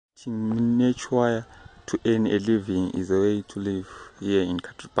Connecting nature to earn a living is a way to live here in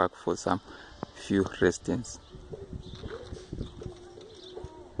Cowdry Park for some few residents.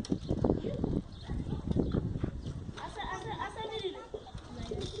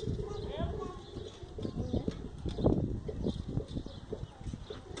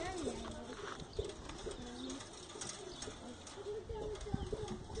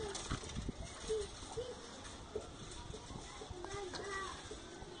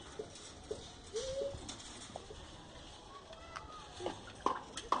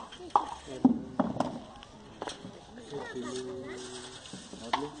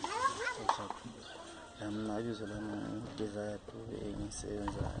 I usually desire to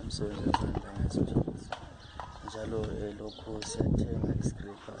imisebenzi njalo lokhu siyathenga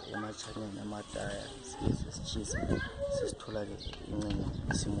isikripa emachaneni amadaya sesitshisa sesithola incenye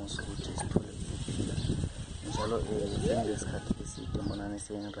isimo sokuthi sithole ukuphila njalo ngesikhathi eside mbonani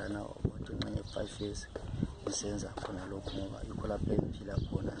sengirana about incenye 5 years ngisenza khona lokhu ngoba yikho lapho engiphila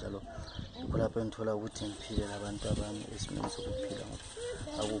khona njalo yikho lapho engithola ukuthi ngiphile nabantu abami esimeni sokuphila ngoba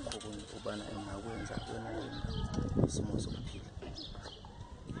akukho okunye ubana engakwenza kwenalena isimo sokuphila.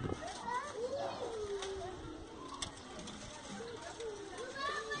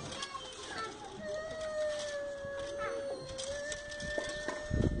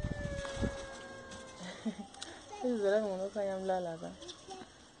 Izela ngonokhanya mlala ka.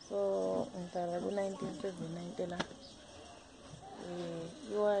 So ngitala ku-1979 la.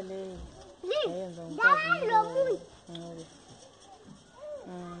 Iwale ayenza ngikwazi ngobe.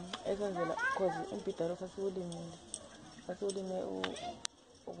 Esenzela cause umpidaro sasiwulime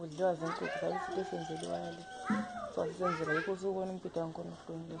ukudliwa zenkukhu sabe sisenzela iwale. So sisenzela yikho sokubona umpidaro ngkhona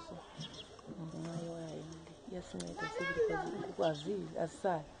uhlungile so. Ngenxa iwale yasinetha because ukwazi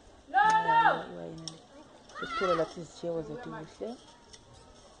asisala. Iwale Sithola lapho izithiyeko zethu kuhle.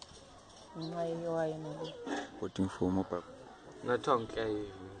 Ngenxa yewayo nale. Voting for Mopap. Ngathonke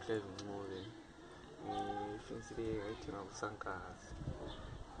ngicebe ifinsile ayithenga kusankazi.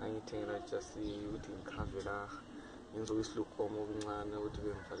 Angithengela just ukuthi ngikhavela ngenza islukomo okuncane ukuthi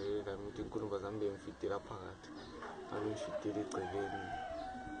bengivalele ukuthi inkulumba zami bengifitela phakathi. Angifitela egcekeni.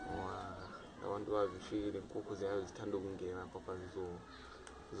 Abantu babifile inkukhu ziyabe zithanda ukungena papa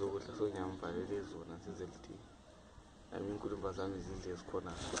zokudla sonyamvalele zona sizelithi. Inkulumba zami zidle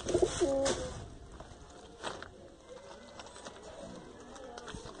zikhona.